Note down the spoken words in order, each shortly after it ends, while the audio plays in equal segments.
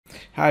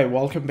Hi,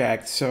 welcome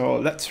back. So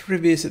let's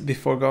revisit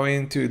before going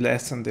into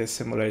lesson this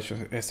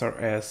simulation,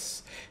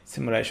 SRS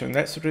simulation.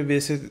 Let's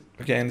revisit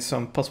again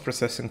some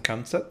post-processing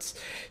concepts.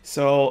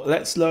 So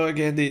let's load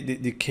again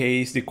the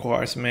case, the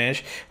quartz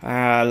mesh.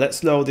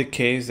 Let's load the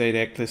case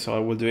directly. So I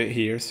will do it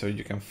here so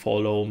you can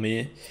follow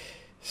me.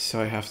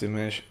 So I have the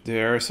mesh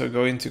there. So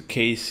go into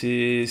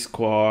cases,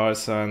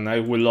 quartz, and I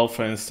will load,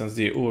 for instance,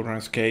 the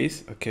orange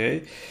case.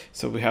 Okay,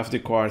 so we have the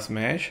quartz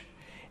mesh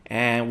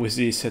and we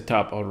see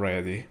setup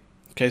already.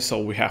 Okay,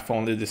 so we have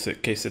only this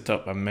case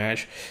setup and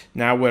mesh.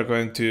 Now we're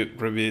going to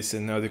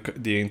revisit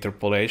the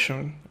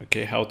interpolation.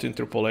 Okay, how to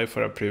interpolate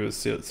for a previous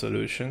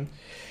solution.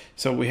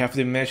 So we have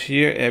the mesh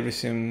here,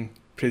 everything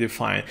pretty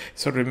fine.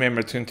 So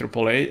remember, to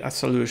interpolate a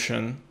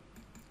solution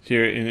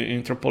here in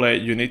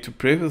interpolate, you need to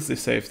previously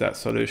save that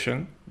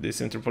solution, this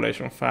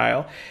interpolation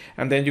file,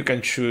 and then you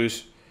can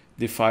choose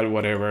the file,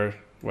 whatever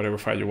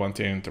file you want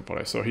to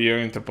interpolate. So here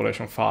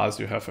interpolation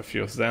files, you have a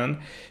few of them.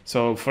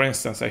 So for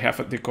instance, I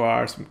have the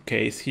quartz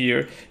case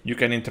here. You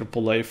can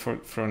interpolate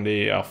from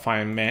the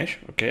fine mesh.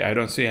 Okay, I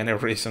don't see any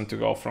reason to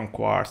go from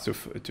quartz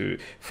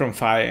from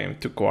fine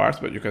to quartz,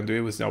 but you can do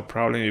it with no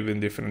problem, even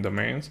different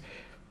domains.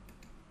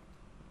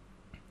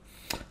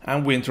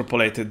 And we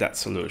interpolated that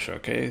solution.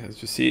 Okay,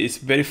 as you see, it's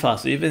very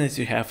fast. Even if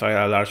you have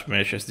a large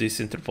meshes,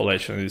 this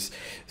interpolation is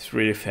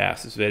really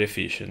fast. It's very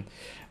efficient.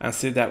 And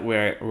see that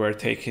we're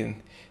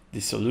taking the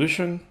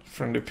solution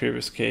from the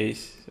previous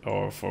case,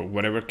 or for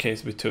whatever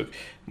case we took,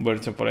 we're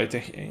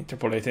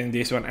interpolating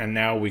this one, and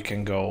now we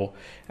can go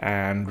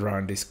and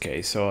run this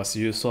case. So as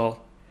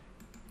usual,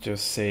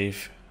 just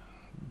save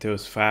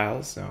those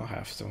files. Now I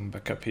have some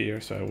backup here,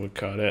 so I will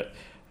cut it.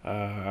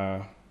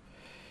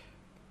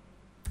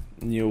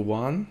 New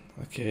one.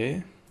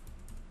 Okay,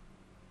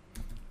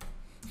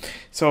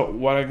 so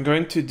what I'm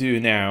going to do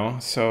now,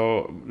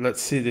 so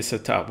let's see the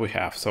setup we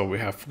have. So we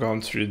have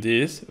gone through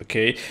this.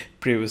 Okay,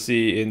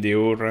 previously in the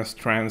orange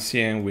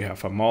transient we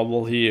have a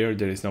model here.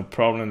 There is no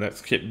problem.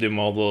 Let's keep the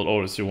model,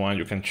 or if you want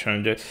you can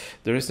change it.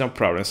 There is no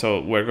problem. So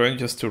we're going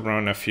just to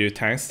run a few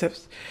time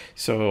steps.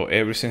 So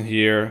everything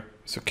here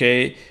is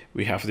okay.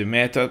 We have the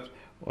method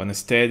on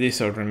steady.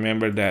 So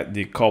remember that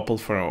the couple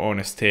for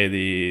on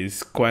steady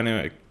is quite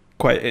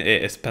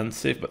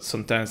expensive, but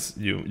sometimes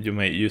you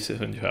may use it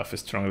when you have a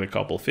strongly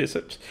coupled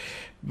physics.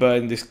 But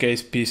in this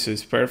case, piezo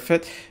is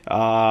perfect.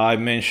 I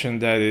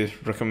mentioned that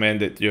it's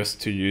recommended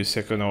just to use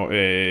second order.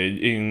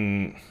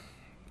 In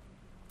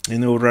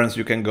runs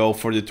you can go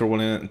for the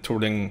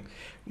turbulent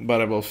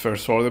variable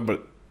first order,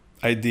 but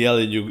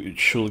ideally you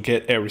should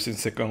get everything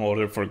second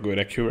order for good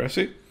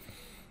accuracy.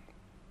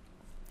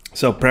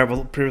 So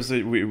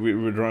previously we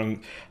run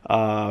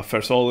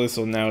first order,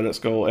 so now let's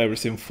go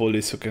everything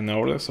fully second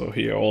order. So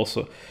here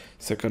also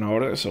second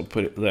order, so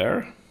put it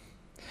there.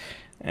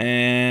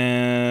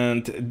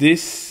 And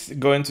this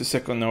going to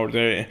second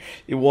order,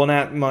 it won't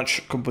add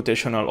much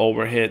computational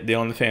overhead. The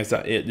only thing is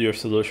that your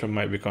solution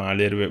might become a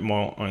little bit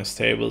more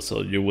unstable,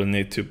 so you will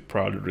need to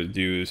probably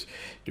reduce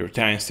your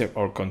time step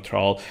or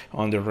control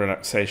on the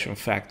relaxation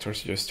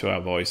factors just to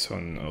avoid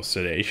some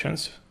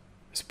oscillations.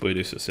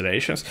 Spurious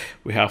oscillations.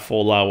 We have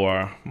all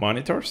our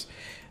monitors.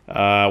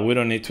 We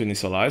don't need to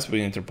initialize,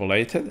 we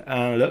interpolated,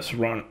 and let's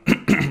run.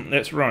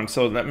 Let's run.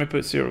 So let me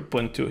put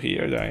 0.2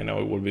 here, that I know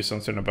it will be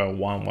something about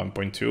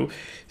 1.2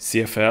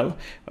 CFL.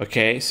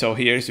 Okay, so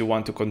here is you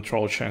want to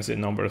control change the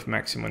number of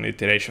maximum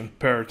iteration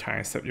per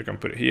time step. You can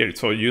put it here.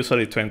 So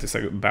usually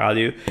 20-second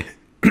value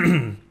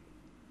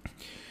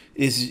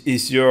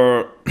is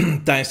your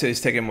time step is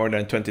taking more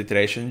than 20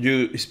 iterations.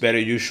 It's better,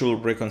 you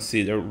should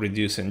reconsider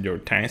reducing your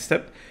time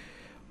step.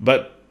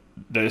 But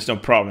there is no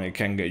problem.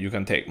 You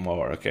can take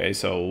more. Okay,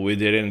 so we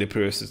did it in the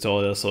previous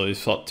tutorial, so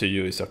it's up to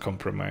you. It's a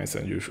compromise,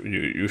 and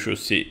you should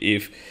see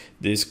if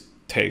this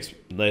takes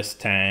less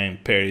time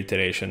per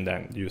iteration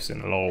than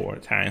using a lower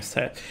time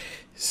step.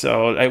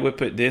 So I will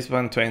put this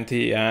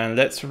 120, and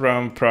let's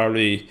run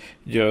probably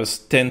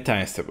just 10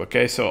 time step.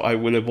 Okay, so I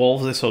will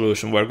evolve the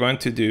solution. We're going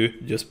to do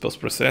just post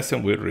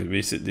processing. We'll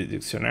revisit the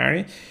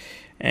dictionary,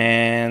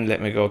 and let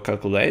me go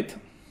calculate.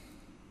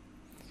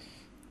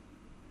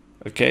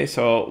 Okay,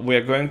 so we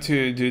are going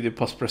to do the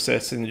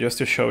post-processing just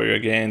to show you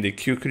again the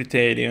Q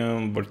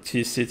criterion,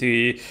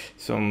 vorticity,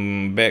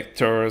 some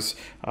vectors,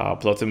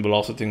 plotting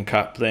velocity and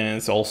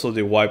couplings, also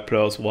the Y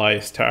plus Y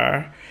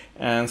star,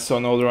 and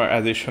some other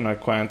additional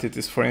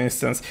quantities. For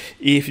instance,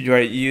 if you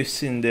are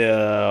using the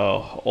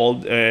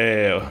old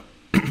earliest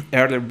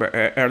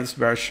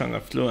version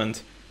of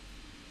Fluent,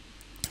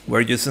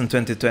 we're using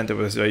 2020,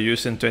 but we're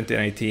using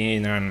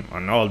 2019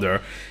 and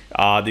older,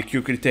 the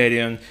Q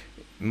criterion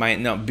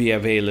might not be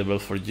available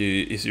for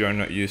you if you are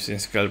not using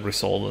scale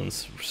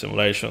resolvence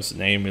simulations,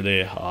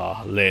 namely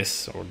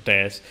less or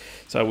des.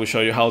 So I will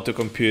show you how to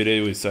compute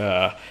it with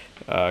a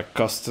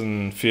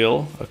custom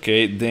field.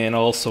 Okay, then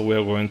also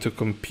we're going to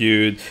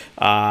compute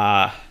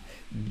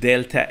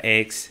delta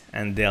x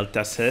and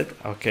delta z.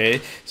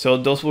 Okay, so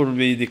those will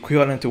be the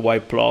equivalent to y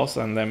plus,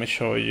 and let me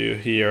show you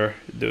here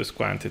those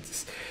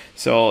quantities.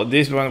 So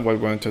this one we're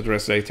going to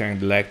address later in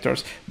the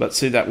lectures, but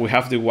see that we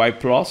have the y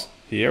plus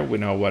here. We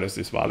know what is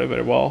this value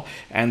very well.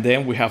 And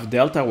then we have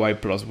delta y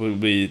plus will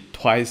be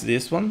twice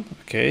this one,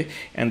 okay?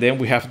 And then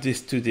we have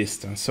these two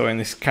distance. So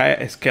in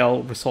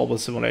scale resolvable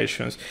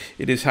simulations,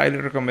 it is highly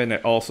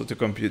recommended also to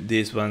compute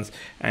these ones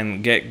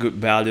and get good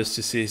values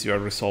to see if you are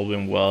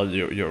resolving well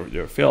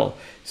your field.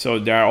 So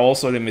there are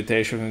also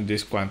limitations in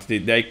this quantity.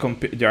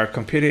 They are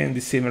computed in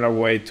the similar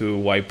way to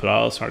y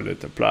plus or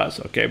delta plus,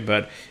 okay?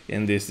 But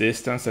in this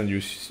distance, and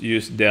you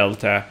use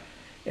delta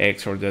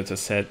X or delta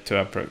Z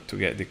to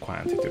get the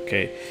quantity,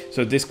 okay?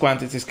 So these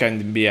quantities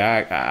can be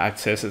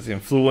accessed in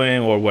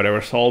Fluent or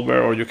whatever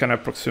solver, or you can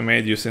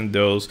approximate using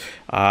those,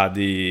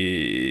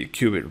 the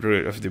cubic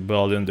root of the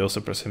volume. Those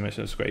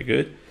approximations are quite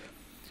good.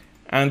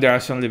 And there are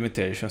some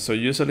limitations. So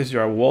usually if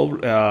you are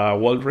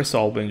well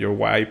resolving, your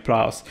y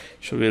plus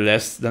should be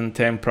less than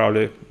 10,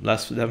 probably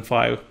less than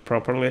 5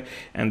 properly.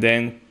 And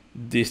then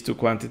these two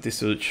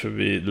quantities should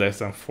be less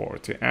than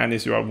 40. And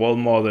if you are well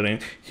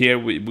modeling, here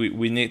we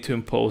need to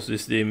impose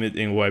this limit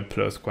in y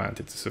plus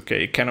quantities,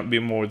 okay? It cannot be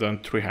more than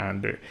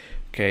 300,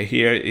 okay?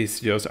 Here is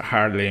just a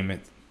hard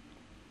limit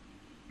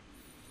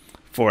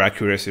for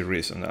accuracy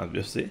reason,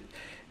 obviously.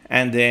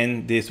 And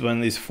then this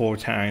one is 4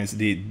 times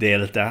the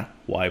delta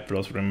y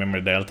plus. Remember,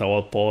 delta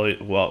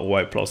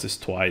y plus is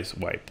twice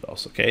y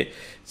plus, okay?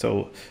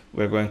 So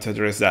we're going to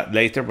address that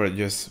later, but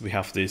just we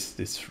have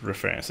this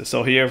references.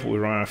 So here we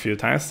run a few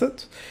time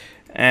steps,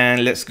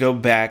 and let's go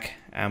back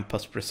and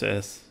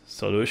post-process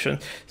solution.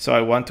 So I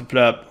want to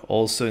plot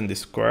also in the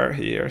square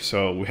here.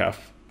 So we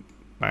have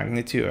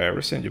magnitude,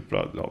 everything you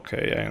plot,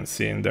 okay? I am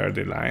seeing there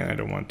the line. I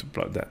don't want to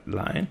plot that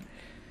line.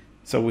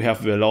 So we have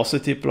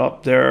velocity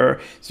plot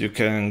there. So you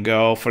can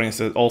go, for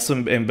instance, also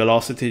in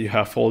velocity, you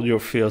have all your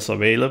fields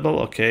available,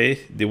 okay?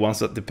 The ones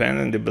that depend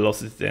on the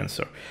velocity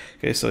tensor.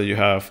 Okay, so you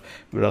have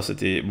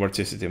velocity,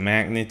 vorticity,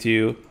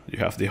 magnitude. You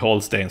have the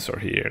whole tensor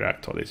here,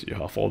 actually. So you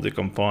have all the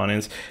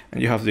components,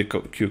 and you have the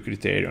Q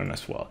criterion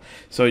as well.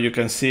 So you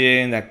can see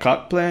in a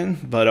cut plane,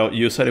 but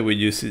usually we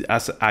use it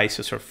as an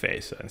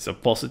isosurface. And it's a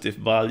positive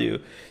value.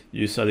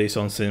 Usually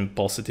something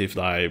positive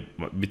like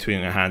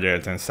between 100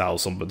 and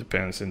 10,000, but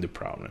depends on the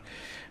problem.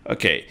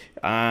 Okay,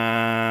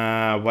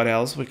 what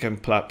else we can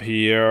plot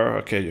here?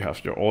 Okay, you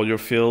have all your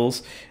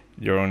fields,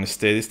 your own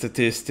steady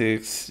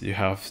statistics, you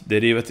have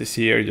derivatives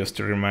here, just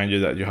to remind you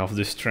that you have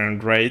the strain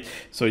rate.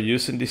 So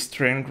using the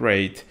strain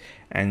rate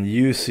and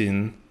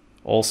using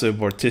also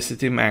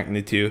vorticity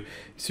magnitude,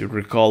 as you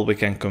recall, we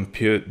can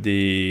compute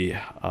the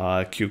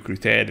Q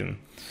criterion.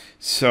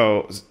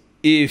 So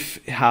if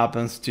it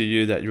happens to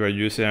you that you are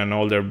using an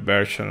older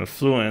version of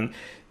Fluent,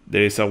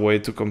 there is a way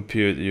to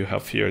compute, you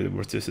have here the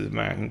vorticity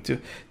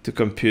magnitude, to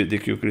compute the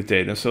Q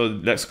criterion. So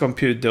let's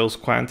compute those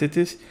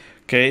quantities,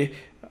 okay?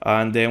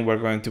 And then we're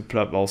going to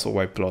plot also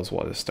y plus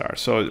what star.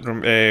 So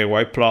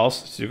y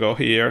plus, so you go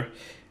here,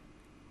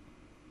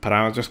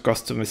 parameters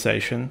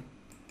customization,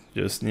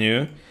 just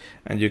new,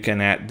 and you can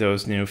add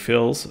those new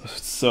fields.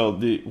 So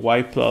the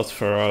y plus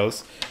for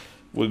us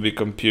will be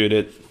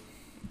computed.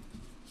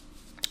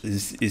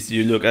 Is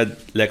you look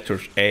at lecture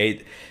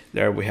 8,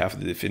 there we have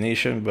the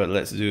definition, but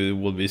let's do,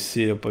 it will be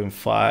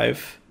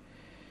 0.5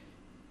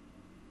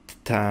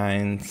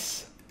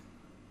 times,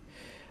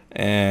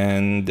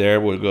 and there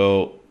will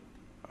go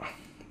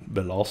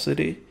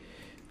velocity.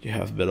 You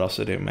have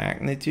velocity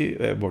magnitude,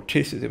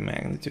 vorticity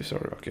magnitude,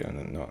 sorry, okay,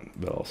 not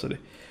velocity,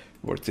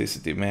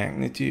 vorticity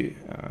magnitude,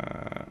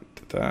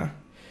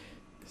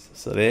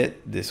 so that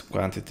this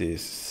quantity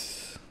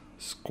is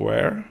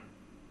square,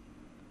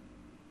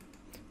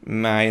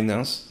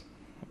 minus,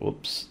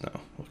 oops, no,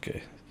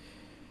 okay,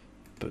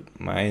 but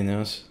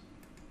minus,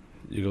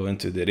 you go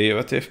into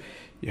derivative,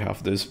 you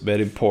have this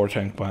very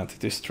important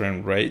quantity,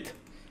 strain rate,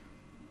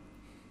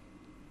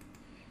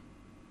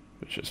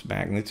 which is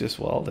magnitude as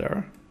well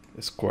there,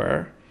 the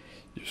square,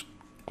 just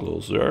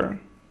close there,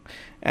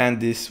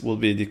 and this will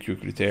be the Q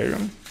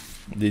criterion,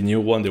 the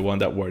new one, the one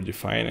that we're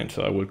defining,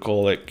 so I will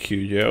call it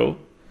QO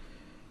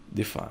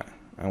define,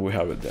 and we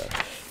have it there.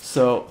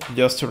 So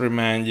just to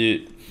remind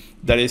you,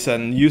 that is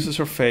an user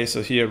surface,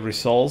 so here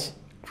results,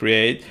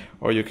 create,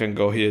 or you can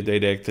go here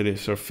directly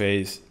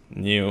surface,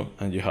 new,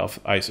 and you have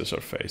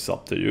isosurface,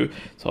 up to you.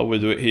 So I will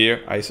do it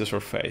here,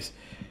 isosurface.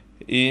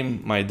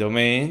 In my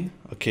domain,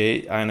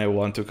 okay, and I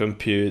want to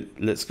compute,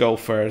 let's go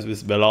first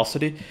with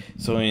velocity.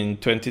 So in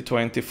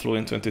 2020,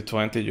 Fluent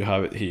 2020, you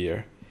have it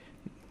here.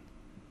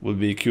 Will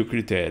be Q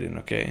criterion,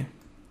 okay?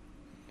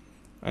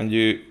 And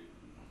you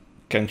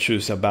can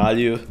choose a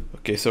value.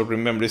 Okay, so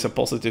remember it's a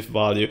positive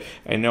value.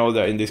 I know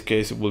that in this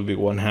case it will be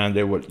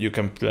 100, but you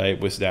can play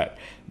with that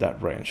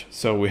range.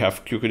 So we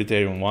have Q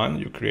criterion 1,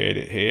 you create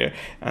it here,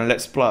 and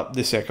let's plot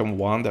the second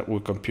one that we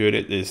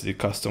computed is the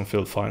custom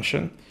field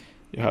function.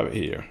 You have it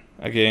here.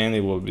 Again,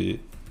 it will be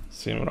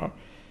similar.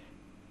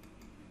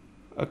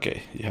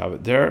 Okay, you have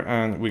it there,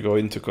 and we go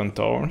into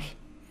contours.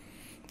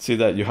 See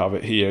that you have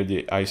it here,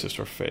 the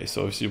isosurface.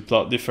 So if you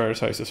plot the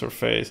first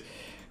isosurface,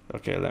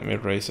 okay, let me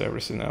erase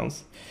everything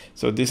else.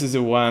 So this is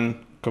the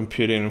one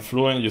computing in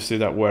Fluent. You see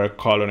that we're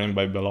coloring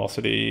by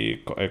velocity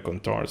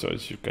contour, so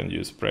you can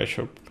use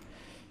pressure.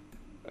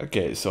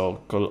 Okay,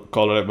 so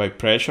color it by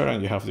pressure,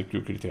 and you have the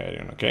Q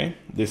criterion. Okay,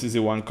 this is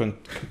the one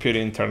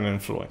computing internal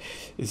and Fluent.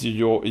 If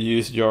you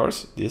use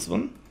yours, this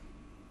one,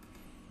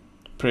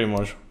 pretty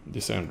much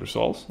the same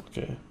results.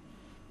 Okay,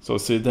 so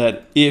see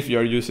that if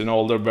you're using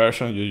older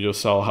version, you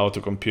just saw how to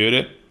compute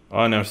it.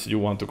 And if you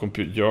want to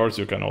compute yours,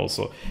 you can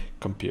also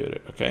compute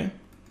it. Okay,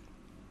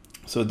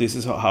 so this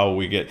is how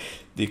we get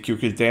the Q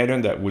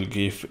criterion that will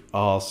give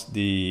us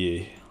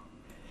the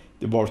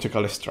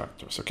vertical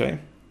structures. Okay,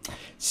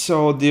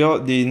 so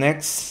the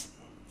next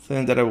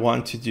thing that I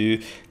want to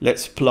do,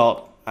 let's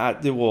plot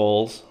at the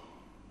walls.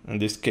 In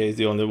this case,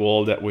 the only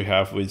wall that we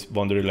have with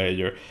boundary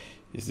layer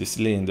is the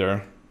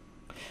cylinder.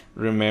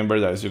 Remember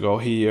that as you go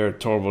here,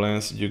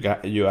 turbulence, you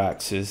got your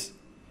axis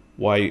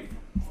y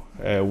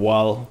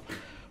wall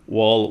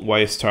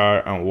y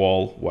star and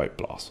wall y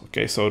plus.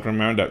 Okay, so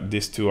remember that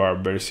these two are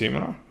very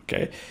similar.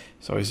 Okay,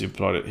 so as you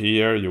plot it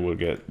here, you will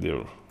get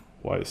the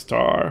y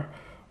star,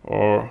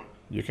 or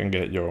you can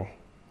get your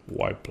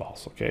y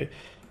plus. Okay,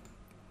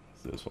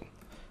 this one,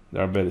 they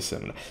are very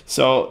similar.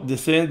 So the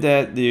thing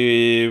that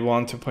we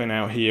want to point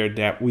out here,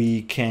 that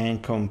we can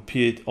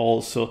compute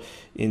also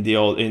in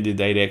the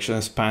direction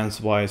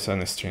spans wise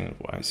and string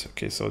wise.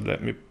 Okay, so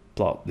let me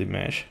plot the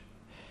mesh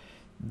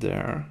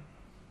there.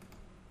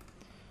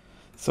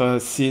 So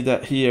see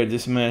that here,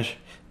 this mesh,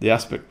 the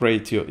aspect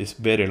ratio is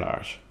very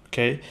large.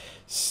 Okay,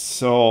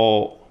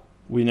 so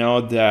we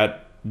know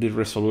that the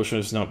resolution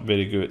is not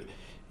very good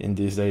in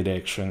this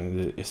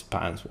direction, the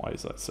spans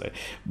wise, let's say,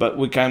 but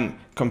we can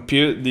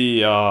compute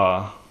the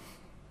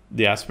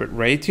aspect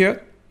ratio.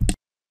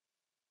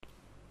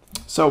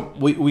 So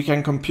we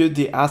can compute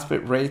the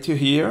aspect ratio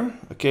here.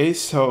 Okay,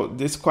 so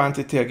this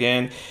quantity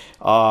again,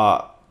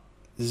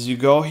 as you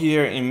go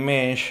here in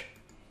mesh,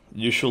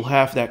 you should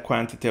have that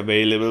quantity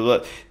available,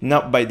 but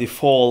not by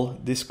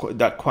default.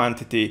 That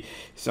quantity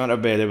is not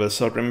available.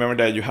 So remember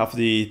that you have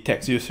the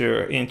text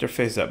user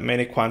interface, that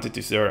many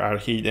quantities there are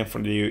hidden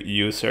from the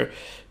user.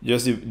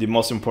 Just the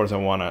most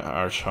important one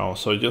are shown.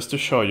 So just to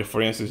show you,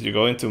 for instance, you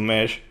go into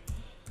mesh,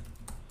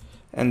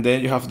 and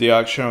then you have the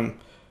option.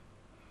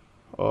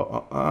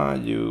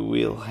 You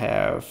will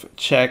have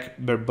check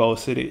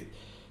verbosity.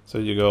 So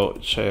you go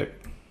check.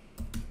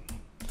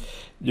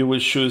 You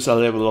will choose a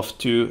level of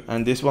 2,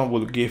 and this one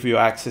will give you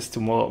access to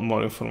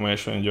more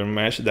information in your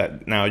mesh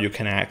that now you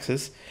can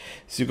access.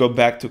 So you go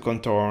back to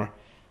contour,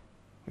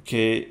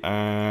 okay,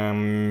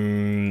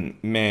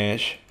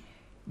 mesh,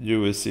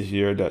 you will see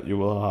here that you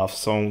will have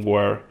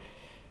somewhere,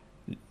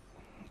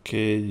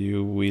 okay,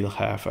 you will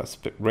have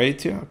aspect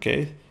ratio,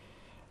 okay,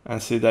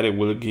 and see that it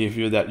will give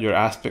you that your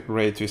aspect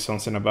ratio is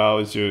something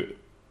about, as you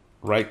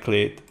right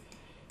click,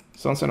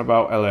 something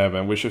about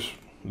 11, which is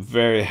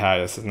very high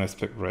as an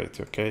aspect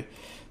ratio. Okay,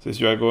 so if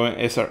you are going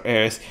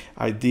SRS,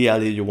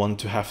 ideally you want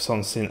to have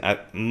something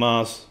at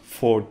most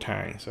 4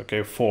 times.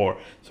 Okay, 4.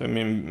 So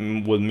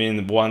it would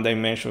mean one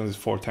dimension is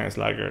 4 times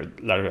larger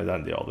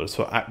than the other.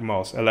 So at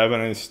most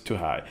 11 is too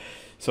high.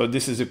 So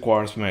this is the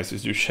quartz mesh.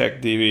 You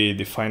check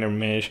the finer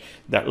mesh,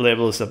 that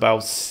level is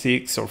about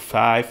 6 or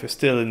 5,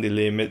 still in the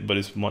limit, but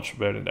it's much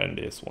better than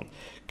this one.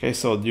 Okay,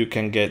 so you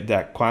can get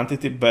that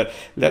quantity, but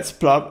let's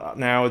plot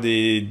now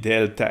the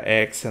delta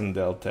X and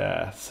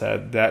delta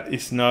Z. That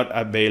is not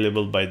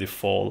available by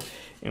default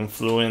in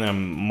Fluent,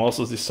 and most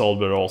of the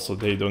solver also,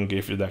 they don't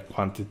give you that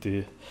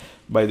quantity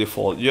by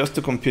default. Just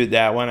to compute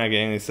that one,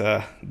 again, it's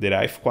a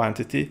derived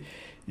quantity.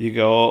 You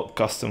go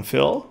custom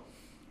fill,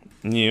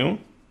 new,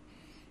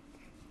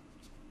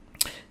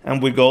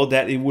 and we go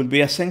that it will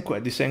be the same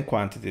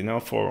quantity, you know,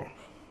 for,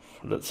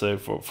 let's say,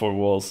 for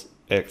walls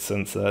X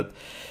and Z.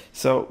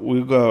 So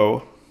we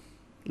go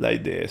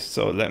like this.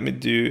 So let me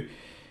do,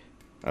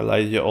 I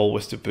like you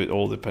always to put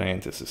all the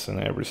parentheses and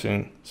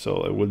everything. So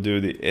I will do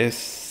the S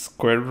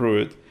square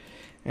root,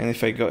 and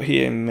if I go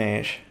here in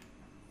mesh,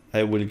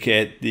 I will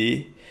get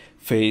the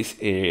face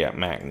area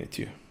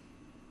magnitude.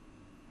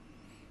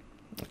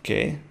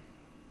 Okay,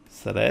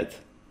 so that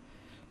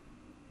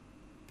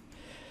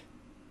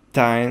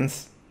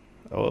times,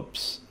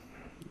 oops,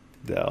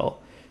 del,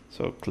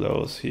 so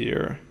close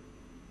here,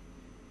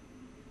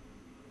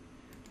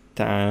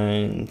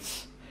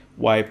 times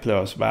y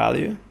plus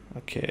value,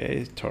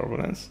 okay,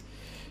 turbulence,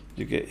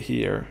 you get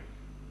here,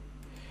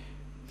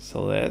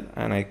 select,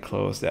 and I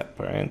close that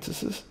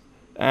parenthesis,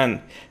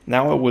 and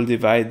now I will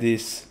divide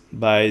this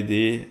by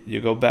the,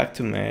 you go back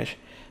to mesh,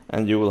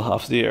 and you will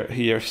have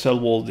here cell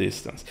wall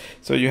distance.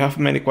 So you have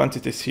many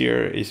quantities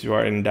here. If you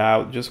are in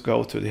doubt, just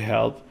go to the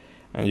help,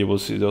 and you will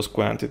see those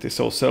quantities.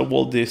 So cell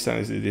wall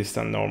distance is the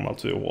distance normal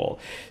to the wall.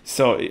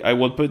 So I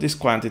will put this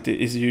quantity,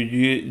 is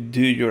you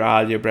do your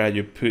algebra,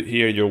 you put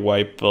here your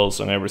y pulse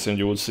and everything,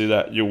 you will see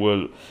that you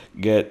will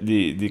get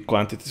the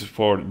quantities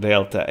for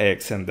delta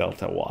X and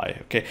delta Y.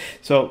 Okay,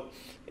 so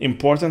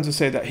important to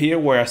say that here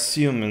we're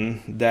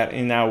assuming that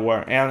in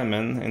our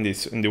element,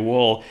 in the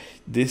wall,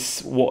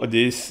 this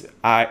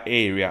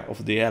area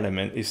of the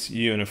element is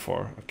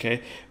uniform,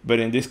 okay? But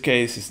in this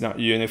case, it's not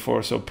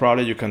uniform, so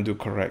probably you can do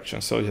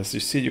correction. So as you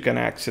see, you can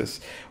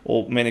access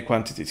many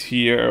quantities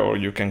here, or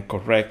you can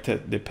correct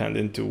it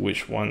depending to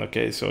which one,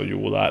 okay? So you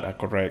will add a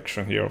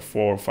correction here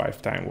 4 or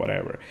 5 times,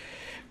 whatever.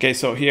 Okay,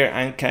 so here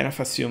I'm kind of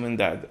assuming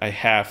that I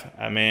have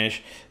a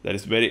mesh that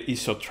is very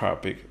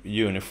isotropic,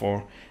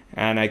 uniform,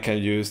 and I can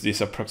use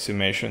this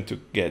approximation to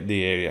get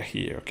the area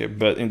here, okay?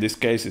 But in this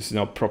case, it's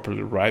not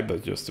properly right,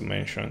 but just to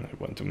mention, I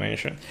want to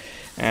mention.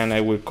 And I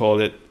will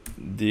call it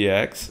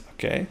dx,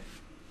 okay?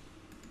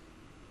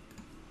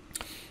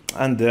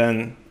 And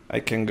then I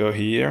can go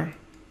here,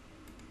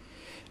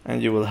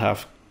 and you will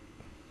have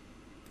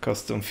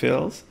custom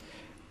fields.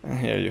 And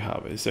here you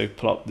have it. So you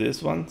plot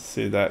this one,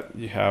 see that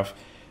you have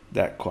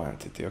that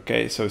quantity,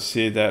 okay? So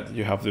see that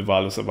you have the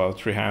values about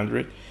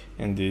 300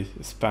 in the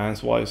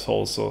spans wise,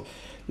 also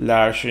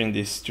larger in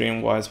the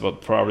stream wise, but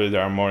probably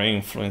there are more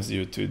influence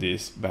due to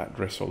this bad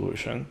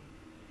resolution,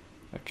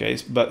 okay?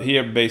 But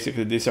here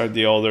basically these are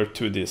the other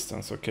two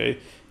distance, okay?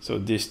 So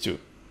these two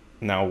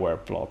now we're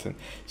plotting.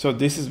 So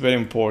this is very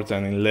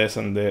important and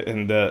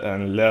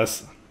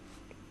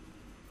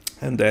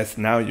that's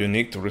now you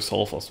need to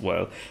resolve as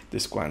well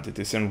these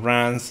quantities. And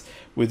runs,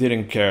 we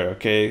didn't care,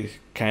 okay?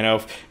 Kind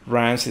of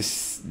runs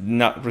is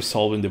not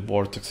resolving the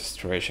vortex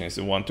extraction. If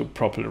you want to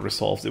properly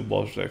resolve the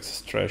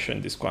vortex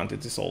extraction, these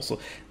quantities also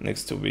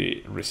needs to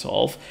be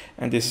resolved.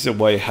 And this is a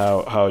way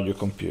how you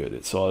compute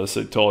it. So as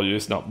I told you,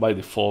 it's not by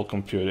default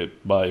computed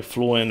by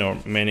Fluent or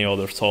many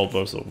other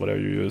solvers or whatever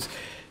you use.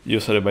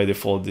 Usually by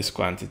default, these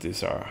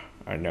quantities are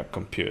not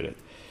computed.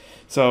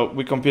 So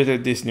we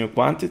computed these new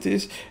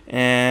quantities,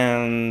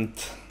 and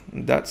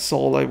that's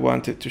all I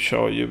wanted to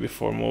show you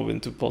before moving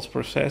to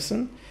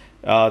post-processing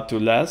to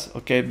less.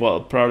 Okay,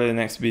 well, probably the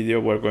next video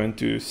we're going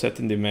to set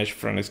in the mesh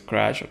from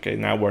scratch. Okay,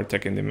 now we're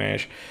taking the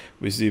mesh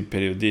with the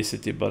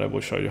periodicity, but I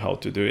will show you how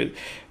to do it.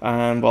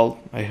 And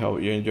well, I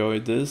hope you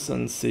enjoyed this,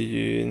 and see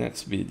you in the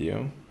next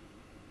video.